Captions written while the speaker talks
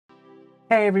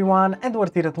Hey everyone,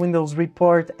 Edward here at Windows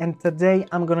Report, and today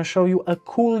I'm gonna show you a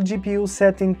cool GPU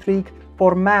setting trick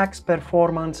for max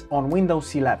performance on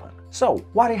Windows 11. So,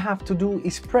 what you have to do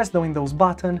is press the Windows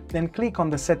button, then click on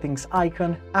the settings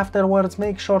icon. Afterwards,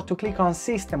 make sure to click on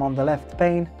System on the left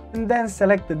pane, and then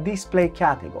select the display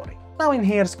category. Now in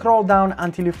here, scroll down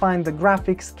until you find the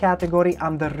graphics category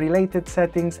under related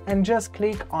settings and just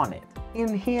click on it.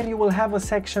 In here you will have a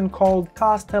section called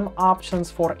Custom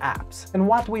Options for Apps, and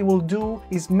what we will do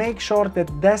is make sure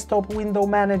that Desktop Window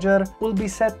Manager will be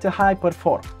set to high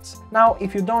performance. Now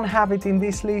if you don't have it in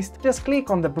this list, just click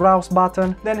on the Browse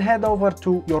button, then head over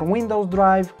to your Windows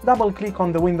drive, double click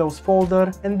on the Windows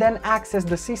folder, and then access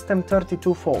the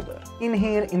System32 folder. In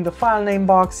here in the file name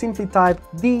box, simply type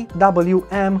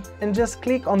DWM and just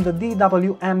click on the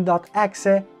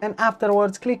dwm.exe, and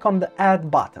afterwards click on the Add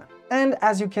button. And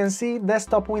as you can see,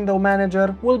 Desktop Window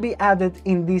Manager will be added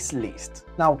in this list.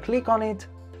 Now click on it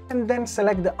and then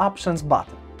select the Options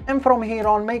button. And from here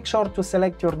on, make sure to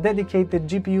select your dedicated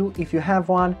GPU if you have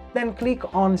one, then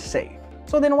click on Save.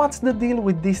 So then what's the deal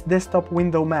with this Desktop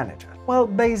Window Manager? Well,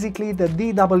 basically the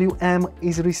DWM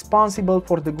is responsible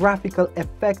for the graphical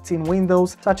effects in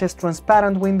Windows, such as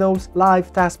transparent windows,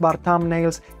 live taskbar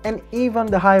thumbnails, and even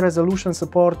the high resolution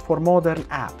support for modern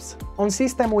apps. On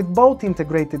systems with both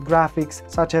integrated graphics,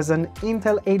 such as an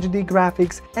Intel HD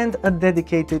graphics and a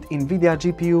dedicated Nvidia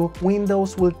GPU,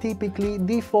 Windows will typically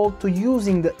default to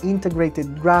using the integrated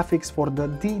graphics for the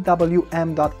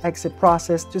DWM.exe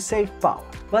process to save power.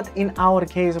 But in our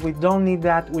case, we don't need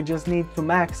that, we just need to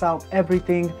max out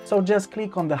everything, so just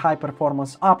click on the high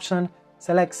performance option,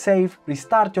 select Save,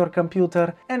 restart your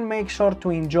computer, and make sure to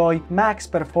enjoy max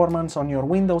performance on your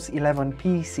Windows 11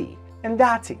 PC. And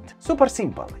that's it. Super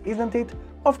simple, isn't it?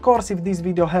 Of course, if this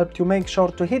video helped you, make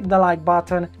sure to hit the like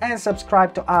button and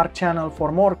subscribe to our channel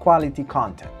for more quality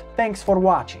content. Thanks for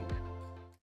watching.